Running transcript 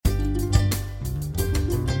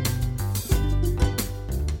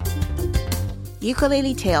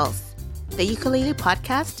Ukulele Tales, the ukulele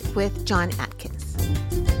podcast with John Atkins.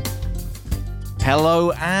 Hello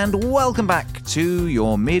and welcome back to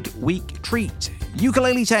your midweek treat,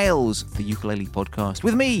 Ukulele Tales, the ukulele podcast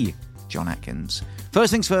with me, John Atkins.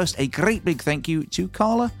 First things first, a great big thank you to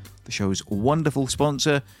Carla, the show's wonderful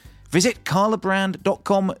sponsor. Visit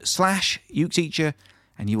carlabrand.com/uketeacher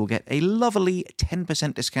and you will get a lovely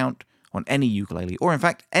 10% discount on any ukulele, or in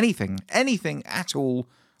fact anything at all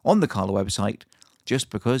on the Carla website, just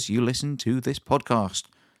because you listen to this podcast.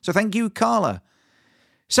 So thank you, Carla.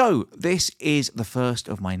 So this is the first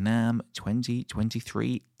of my NAMM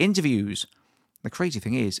 2023 interviews. The crazy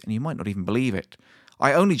thing is, and you might not even believe it,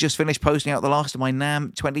 I only just finished posting out the last of my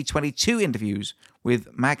NAMM 2022 interviews with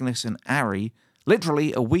Magnus and Ari,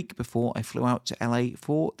 literally a week before I flew out to LA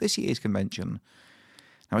for this year's convention.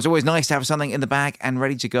 Now, it's always nice to have something in the bag and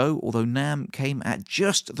ready to go, although NAMM came at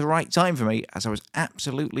just the right time for me, as I was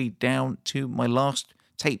absolutely down to my last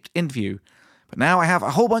taped interview. But now I have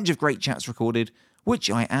a whole bunch of great chats recorded, which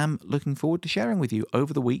I am looking forward to sharing with you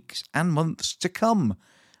over the weeks and months to come.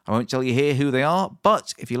 I won't tell you here who they are,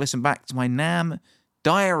 but if you listen back to my NAMM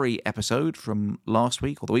Diary episode from last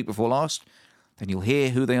week or the week before last, then you'll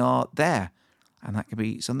hear who they are there, and that could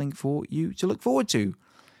be something for you to look forward to.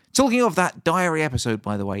 Talking of that diary episode,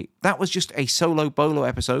 by the way, that was just a solo bolo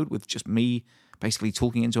episode with just me basically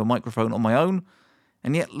talking into a microphone on my own.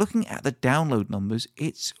 And yet, looking at the download numbers,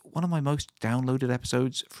 it's one of my most downloaded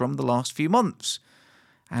episodes from the last few months.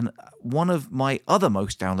 And one of my other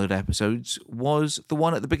most downloaded episodes was the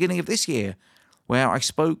one at the beginning of this year, where I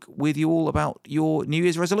spoke with you all about your New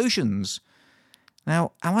Year's resolutions.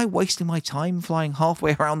 Now, am I wasting my time flying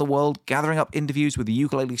halfway around the world, gathering up interviews with the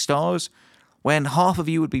ukulele stars, when half of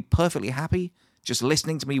you would be perfectly happy just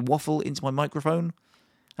listening to me waffle into my microphone?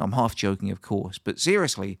 Now, I'm half joking, of course, but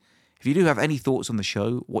seriously, if you do have any thoughts on the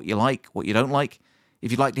show, what you like, what you don't like,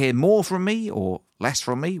 if you'd like to hear more from me or less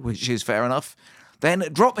from me, which is fair enough, then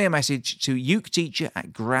drop me a message to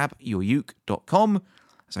uketeacher@grabyouruke.com,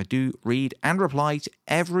 as I do read and reply to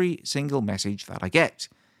every single message that I get.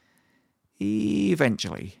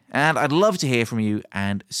 Eventually. And I'd love to hear from you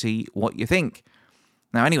and see what you think.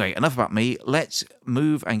 Now, anyway, enough about me. Let's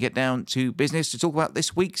move and get down to business to talk about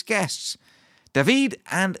this week's guests. David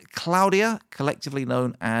and Claudia, collectively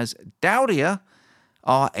known as Daudia,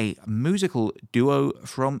 are a musical duo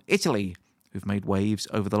from Italy who've made waves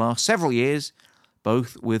over the last several years,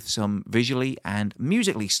 both with some visually and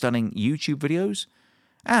musically stunning YouTube videos,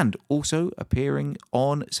 and also appearing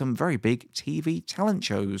on some very big TV talent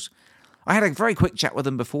shows. I had a very quick chat with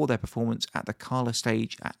them before their performance at the Carla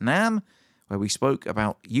stage at NAMM, where we spoke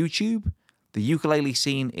about YouTube, the ukulele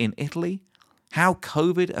scene in Italy, how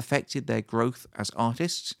COVID affected their growth as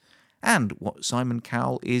artists, and what Simon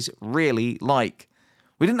Cowell is really like.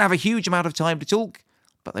 We didn't have a huge amount of time to talk,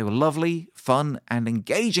 but they were lovely, fun, and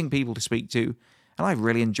engaging people to speak to, and I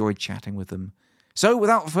really enjoyed chatting with them. So,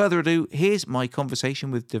 without further ado, here's my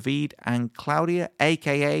conversation with David and Claudia,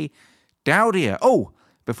 aka Daudia. Oh,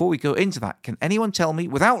 before we go into that, can anyone tell me,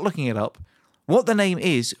 without looking it up, what the name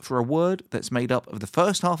is for a word that's made up of the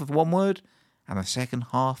first half of one word and the second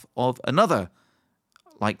half of another,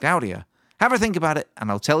 like Daudia? Have a think about it,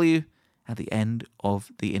 and I'll tell you at the end of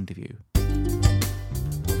the interview.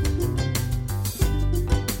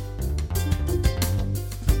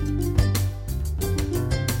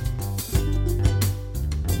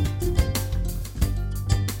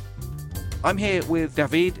 I'm here with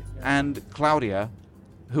David and Claudia,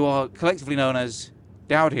 who are collectively known as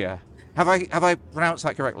Daudia. Have I pronounced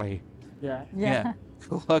that correctly? Yeah.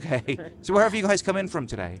 Cool. Okay. So where have you guys come in from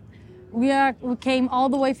today? We came all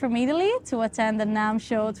the way from Italy to attend the NAMM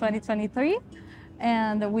show 2023,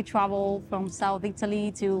 and we traveled from South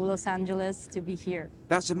Italy to Los Angeles to be here.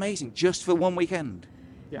 That's amazing. Just for one weekend?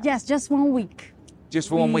 Yeah. Yes, just 1 week. Just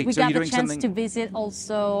for 1 week. We so got you're the doing chance to visit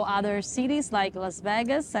also other cities like Las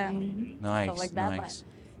Vegas and stuff like that. Nice.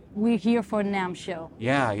 We're here for NAMM show.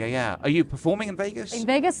 Yeah. Are you performing in Vegas? In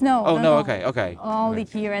Vegas, no. Oh, no. Okay. Only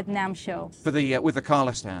here at NAMM show. For the with the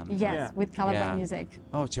Carla stand. Yes, with Calabar music.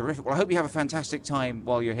 Oh, terrific. Well, I hope you have a fantastic time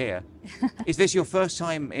while you're here. Is this your first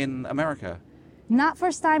time in America? Not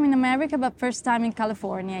first time in America, but first time in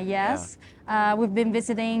California, yes. Yeah. We've been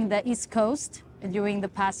visiting the East Coast during the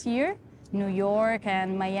past year. New York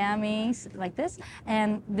and Miami, like this.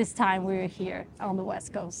 And this time we're here on the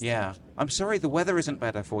West Coast. Yeah. I'm sorry the weather isn't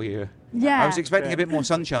better for you. Yeah. I was expecting a bit more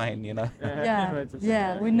sunshine, you know.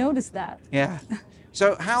 Yeah, we noticed that. Yeah.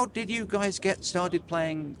 So how did you guys get started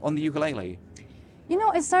playing on the ukulele? You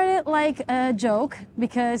know, it started like a joke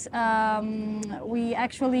because we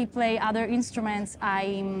actually play other instruments.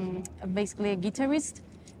 I'm basically a guitarist,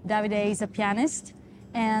 Davide is a pianist.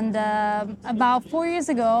 And about 4 years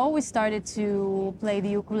ago, we started to play the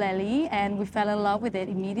ukulele, and we fell in love with it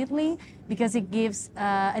immediately because it gives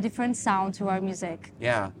a different sound to our music.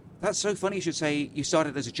 Yeah. That's so funny you should say you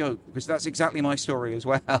started as a joke, because that's exactly my story as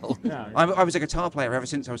well. Yeah. I was a guitar player ever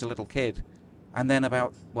since I was a little kid. And then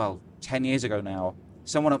about, 10 years ago now,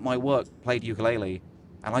 someone at my work played ukulele,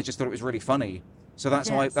 and I just thought it was really funny. So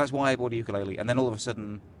that's why I bought a ukulele. And then all of a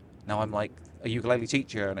sudden, now I'm like a ukulele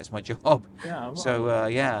teacher, and it's my job. Yeah. Wow. So,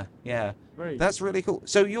 yeah. Very That's really cool.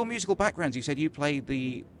 So your musical backgrounds, you said you played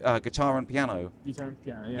the guitar and piano. guitar and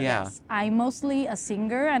piano. Yeah. Yeah. I'm mostly a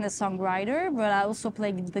singer and a songwriter, but I also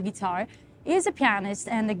play the guitar. He's a pianist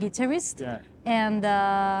and a guitarist. Yeah. And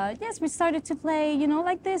yes, we started to play,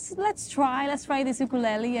 like this. Let's try this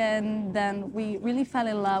ukulele, and then we really fell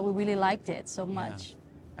in love. We really liked it so much.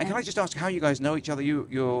 And can I just ask how you guys know each other?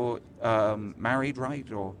 You're married, right?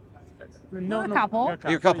 Or We're a couple.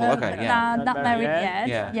 You're a couple, okay, yeah. Not married yet.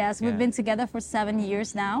 Yeah, Yes, we've yeah. been together for 7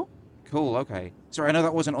 years now. Cool, okay. Sorry, I know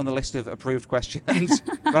that wasn't on the list of approved questions,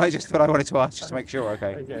 but I just thought I wanted to ask just to make sure.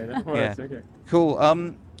 Okay. Okay, that works. Yeah. Okay. Cool.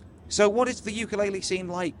 So what is the ukulele scene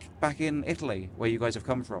like back in Italy, where you guys have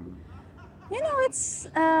come from? It's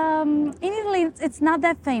in Italy. It's not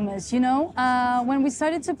that famous. When we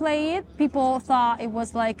started to play it, people thought it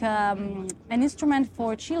was like an instrument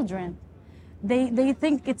for children. They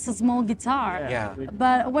think it's a small guitar. Yeah.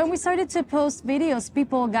 But when we started to post videos,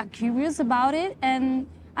 people got curious about it, and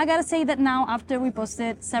I gotta say that now, after we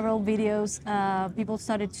posted several videos, people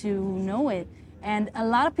started to know it. And a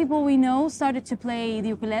lot of people we know started to play the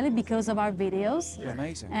ukulele because of our videos. Yeah.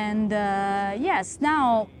 Amazing. And yes,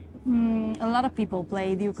 now a lot of people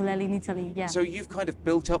play the ukulele in Italy. Yeah. So you've kind of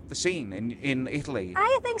built up the scene in Italy.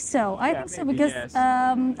 I think so. I think so maybe, because yes.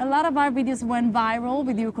 a lot of our videos went viral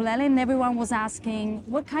with the ukulele, and everyone was asking,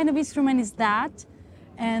 "What kind of instrument is that?"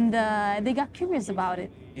 And they got curious about it.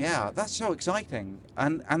 Yeah, that's so exciting.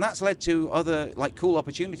 And that's led to other cool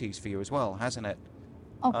opportunities for you as well, hasn't it?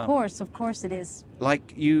 Of course it is.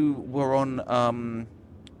 Like you were on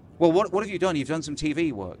what have you done? You've done some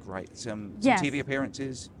TV work, right? Some Yes. TV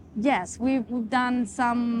appearances. Yes, we've done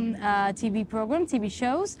some TV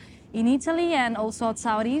shows in Italy and also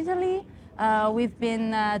outside Italy. We've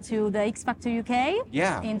been to the X Factor UK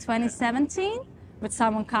Yeah. in 2017 with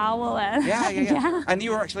Simon Cowell. And Yeah. And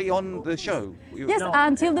you were actually on the show. Yes, No.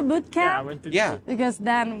 until the boot Yeah, I camp. went to Yeah. Because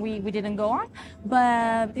then we didn't go on.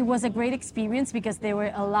 But it was a great experience because there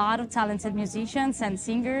were a lot of talented musicians and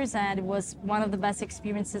singers, and it was one of the best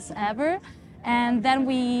experiences ever. And then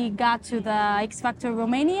we got to the X Factor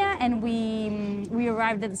Romania, and we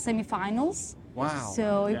arrived at the semifinals. Wow.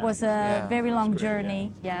 So it Yeah. was a Yeah. very long That's great, journey.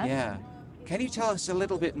 Yeah. Yeah. Can you tell us a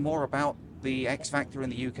little bit more about the X Factor in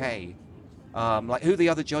the UK? Like who the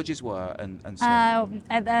other judges were and stuff?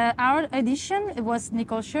 At our edition, it was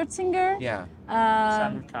Nicole Scherzinger, Yeah.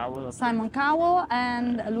 Simon Cowell. Simon Cowell,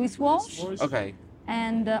 and Louis Walsh, Okay.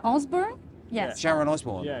 and Osborne. Yes. Sharon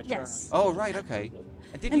Osbourne. Yeah. Yes. Oh, right. Okay.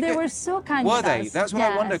 Did And you they get- were so kind Were with they? us. That's what I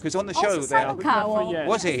Yes. wonder, 'cause on the Also show they are- Simon Cowell. Yeah.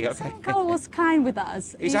 Was he? Okay. Simon Cowell was kind with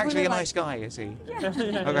us. He's He actually really a liked- nice guy, is he?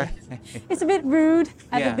 Yeah. Okay. It's a bit rude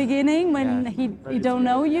at Yeah. the beginning when Yeah. he don't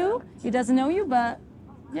know you, he doesn't know you, but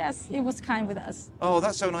yes, he was kind with us. Oh,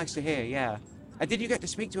 that's so nice to hear. Yeah. And did you get to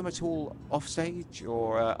speak to him at all off stage,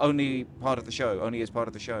 or only part of the show? Only as part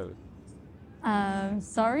of the show?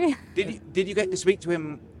 Sorry. Did you get to speak to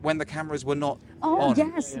him when the cameras were not Oh on?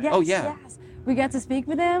 yes, yes, Oh, yeah. yes. We got to speak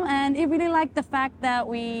with him, and he really liked the fact that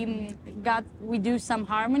we do some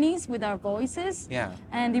harmonies with our voices. Yeah.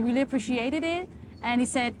 And he really appreciated it. And he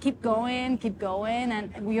said, keep going,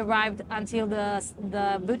 and we arrived until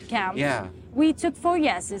the boot camp. Yeah. We took 4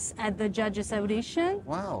 yeses at the judges' audition.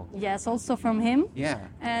 Wow. Yes, also from him. Yeah.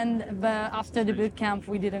 But after the boot camp,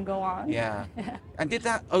 we didn't go on. Yeah. And did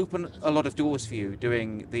that open a lot of doors for you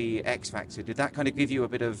doing the X Factor? Did that kind of give you a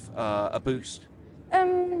bit of a boost?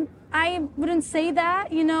 I wouldn't say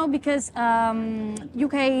that, because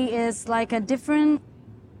UK is like a different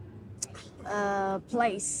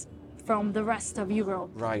place from the rest of Europe.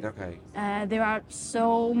 Right. Okay. There are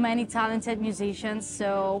so many talented musicians,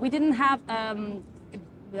 so we didn't have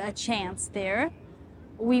a chance there.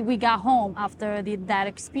 We got home after that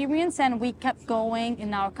experience, and we kept going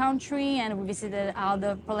in our country, and we visited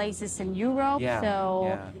other places in Europe. Yeah, So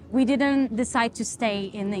yeah. we didn't decide to stay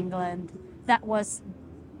in England. That was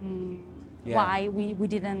Yeah. why we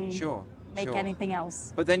didn't Sure. make sure. anything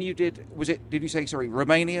else. But then you did. Did you say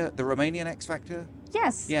Romania? The Romanian X Factor?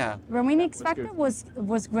 Yes. Yeah. Romania X was Factor good.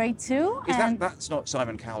 was great too. Is and that's not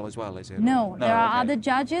Simon Cowell as well, is it? No, there are okay. other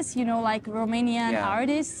judges, like Romanian Yeah.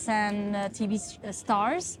 artists and TV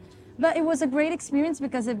stars. But it was a great experience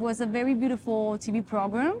because it was a very beautiful TV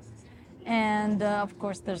program. And of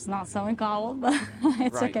course, there's not so in Carl, but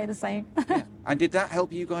it's Right. okay the same. Yeah. And did that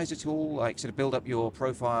help you guys at all, like sort of build up your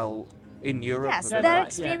profile in Europe? Yes, a bit? that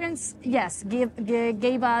experience, yes,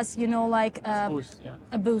 gave us, like Boost, yeah.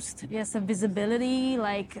 a boost, yes, a visibility.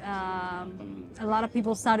 Like a lot of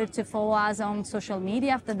people started to follow us on social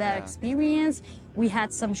media after that Yeah. experience. We had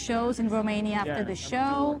some shows in Romania after Yeah, the I'm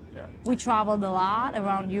show. sure, yeah. We traveled a lot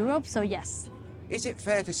around Europe, so yes. Is it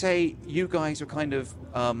fair to say you guys are kind of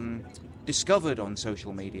discovered on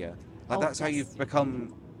social media? Like Oh, that's how yes.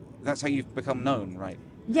 you've become known, right?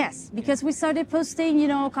 Yes, because we started posting,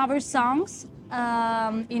 cover songs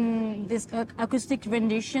in these acoustic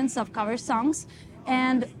renditions of cover songs.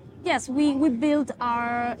 And yes, we built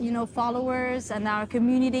our, followers and our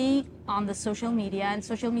community on the social media. And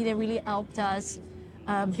social media really helped us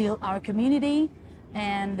build our community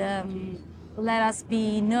and let us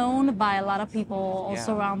be known by a lot of people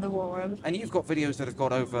also Yeah. around the world. And you've got videos that have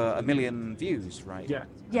got over 1 million views, right? Yeah.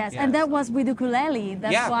 Yes, Yeah. and that was with ukulele.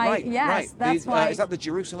 That's yeah, why, right, yes, right. that's The, why. is that the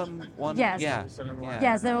Jerusalem one? Yes. Yeah. Jerusalem one. yeah.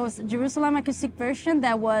 Yes, there was Jerusalem acoustic version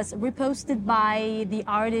that was reposted by the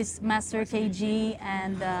artists Master KG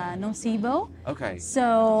and Nocebo. Okay. So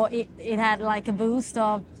it had like a boost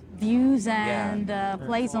of views and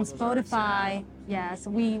plays on Spotify. Yes,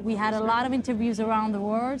 we had a lot of interviews around the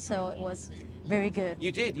world, so it was very good.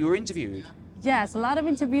 You did. You were interviewed. Yes, a lot of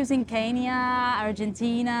interviews in Kenya,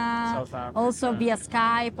 Argentina, South Africa. also via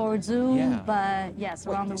Skype or Zoom, Yeah. but yes,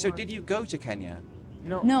 around the So world. did you go to Kenya?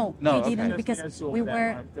 No. No, No, we okay. didn't Just because cancelled we that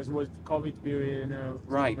were. one, because it was COVID period,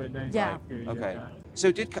 Right. COVID-19 Yeah. period, Okay. yeah.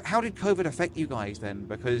 So how did COVID affect you guys then?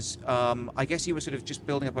 Because I guess you were sort of just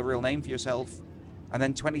building up a real name for yourself, and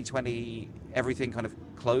then 2020 everything kind of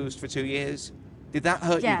closed for 2 years. Did that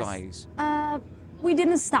hurt Yes. you guys? We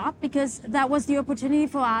didn't stop because that was the opportunity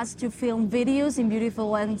for us to film videos in beautiful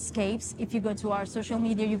landscapes. If you go to our social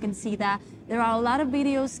media, you can see that there are a lot of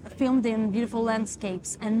videos filmed in beautiful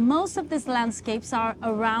landscapes, and most of these landscapes are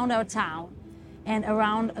around our town and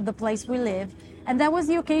around the place we live. And that was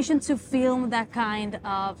the occasion to film that kind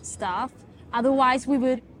of stuff. Otherwise, we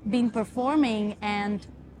would been performing and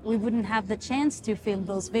we wouldn't have the chance to film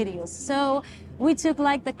those videos. So we took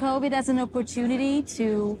like the COVID as an opportunity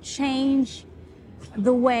to change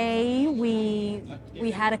the way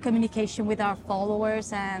we had a communication with our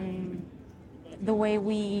followers and the way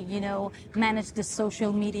we, managed the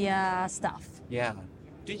social media stuff. Yeah.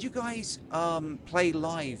 Did you guys play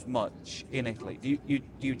live much in Italy? Do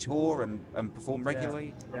you tour and perform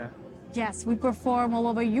regularly? Yeah. Yes, we perform all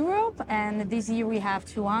over Europe, and this year we have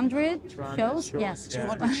 200 200 shows. shows, Yes, yeah.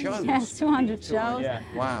 200 shows? Yes, 200 shows. Yeah.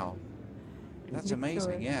 Wow. That's Big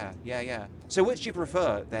amazing. tour. Yeah. So which do you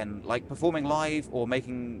prefer then? Like performing live or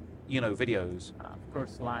making, videos? Of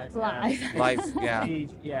course, live. Live. Live, yeah.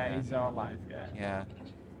 It's all live. Yeah. Yeah.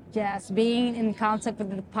 Yes, being in contact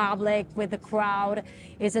with the public, with the crowd,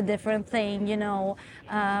 is a different thing.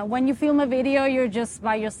 When you film a video, you're just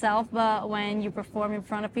by yourself, but when you perform in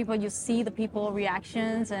front of people, you see the people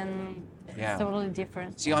reactions, and Yeah. it's totally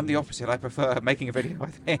different. See, I'm the opposite. I prefer making a video,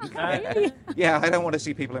 I think. Really? Yeah, I don't want to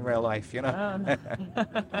see people in real life, No.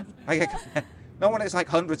 Not when it's like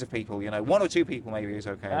hundreds of people, 1 or 2 people maybe is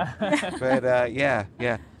okay. But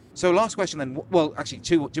yeah. So last question then. Well, actually,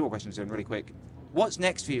 two more questions then, really quick. What's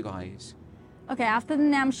next for you guys? Okay, after the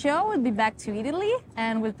NAMM show, we'll be back to Italy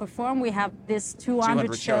and we'll perform. We have this 200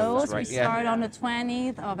 shows, shows. right, We yeah. start on the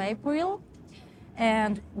 20th of April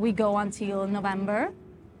and we go until November.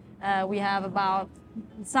 We have about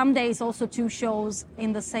some days also 2 shows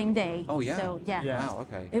in the same day. Oh, yeah. So yeah. Yeah. Wow,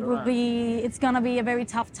 okay. It's gonna be a very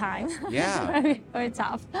tough time. Yeah. very, very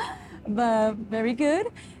tough, but very good.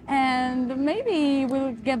 And maybe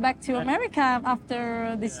we'll get back to America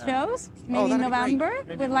after these shows. Maybe in that'd be great. November.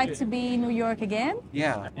 Maybe We'd we like could. to be in New York again.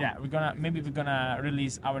 Yeah. Yeah, we're gonna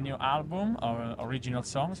release our new album, our original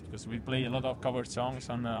songs, because we play a lot of cover songs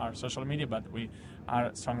on our social media, but we are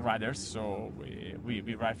songwriters, so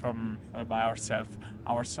we write from by ourselves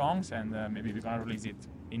our songs, and maybe we're gonna release it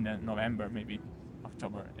in November, maybe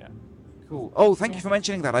October. Yeah. Cool. Oh, thank you for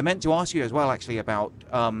mentioning that. I meant to ask you as well, actually, about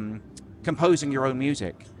composing your own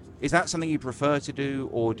music. Is that something you prefer to do,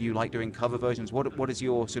 or do you like doing cover versions? What is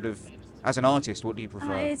your sort of, as an artist, what do you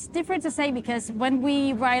prefer? It's different to say because when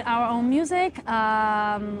we write our own music,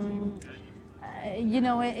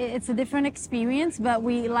 it's a different experience, but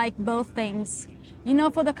we like both things.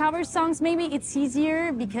 For the cover songs, maybe it's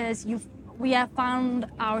easier because we have found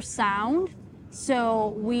our sound.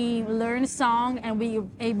 So we learn a song and we're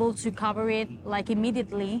able to cover it like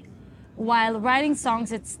immediately. While writing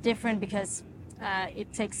songs, it's different because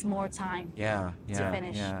it takes more time to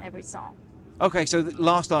finish every song. Okay, so the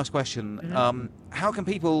last question. How can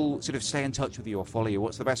people sort of stay in touch with you or follow you?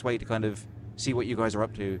 What's the best way to kind of see what you guys are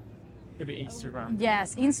up to? Maybe Instagram.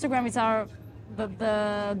 Yes, Instagram is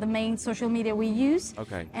the main social media we use.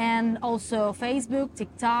 Okay. And also Facebook,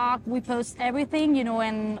 TikTok. We post everything,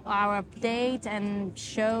 and our update and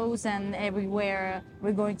shows and everywhere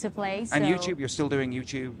we're going to play. And YouTube, you're still doing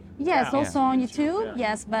YouTube? Yes, also on YouTube. Yeah.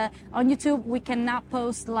 Yes, but on YouTube we cannot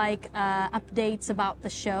post updates about the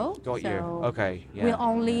show. Got you. Okay. Yeah. We'll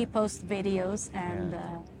only post videos and.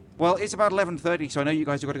 Well, it's about 11:30, so I know you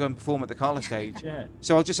guys have got to go and perform at the Carla stage. Yeah.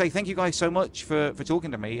 So I'll just say thank you guys so much for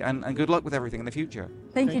talking to me, and good luck with everything in the future.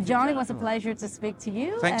 Thank you, John. It was a pleasure to speak to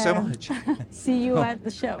you. Thanks so much. See you at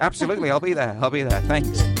the show. Absolutely, I'll be there.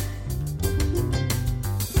 Thanks.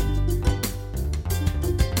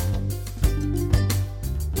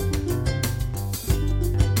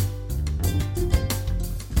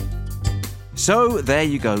 So there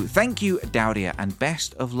you go. Thank you, Daudia, and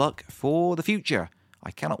best of luck for the future. I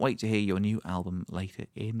cannot wait to hear your new album later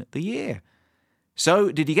in the year.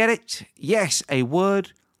 So, did you get it? Yes, a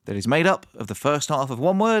word that is made up of the first half of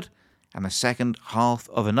one word and the second half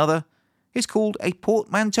of another is called a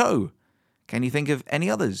portmanteau. Can you think of any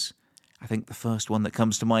others? I think the first one that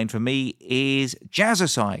comes to mind for me is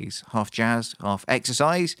jazzercise, half jazz, half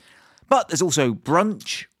exercise. But there's also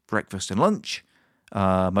brunch, breakfast and lunch,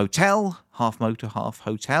 motel, half motor, half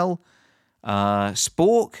hotel,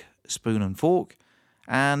 spork, spoon and fork,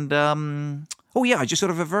 and, just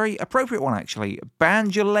sort of a very appropriate one actually,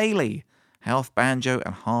 banjolele, half banjo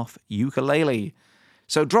and half ukulele.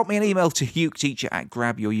 So drop me an email to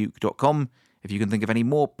uketeacher@grabyouruke.com if you can think of any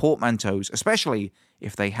more portmanteaus, especially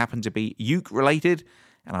if they happen to be uke related,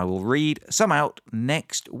 and I will read some out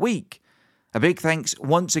next week. A big thanks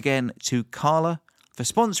once again to Carla for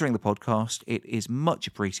sponsoring the podcast. It is much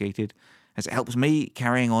appreciated as it helps me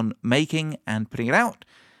carrying on making and putting it out.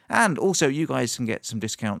 And also you guys can get some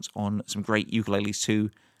discounts on some great ukuleles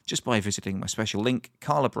too, just by visiting my special link,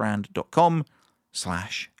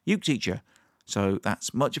 carlabrand.com/uketeacher. So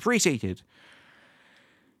that's much appreciated.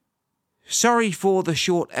 Sorry for the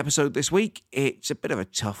short episode this week. It's a bit of a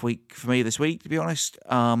tough week for me this week, to be honest.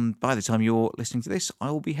 By the time you're listening to this,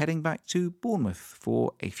 I will be heading back to Bournemouth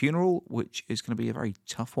for a funeral, which is going to be a very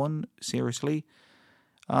tough one, seriously.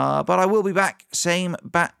 But I will be back, same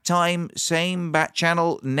bat time, same bat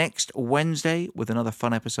channel, next Wednesday with another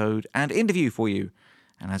fun episode and interview for you.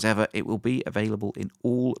 And as ever, it will be available in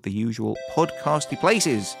all the usual podcasty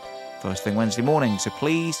places first thing Wednesday morning. So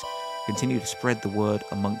please continue to spread the word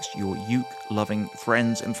amongst your uke-loving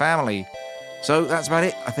friends and family. So that's about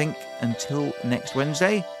it, I think, until next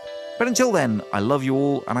Wednesday. But until then, I love you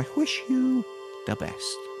all and I wish you the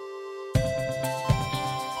best.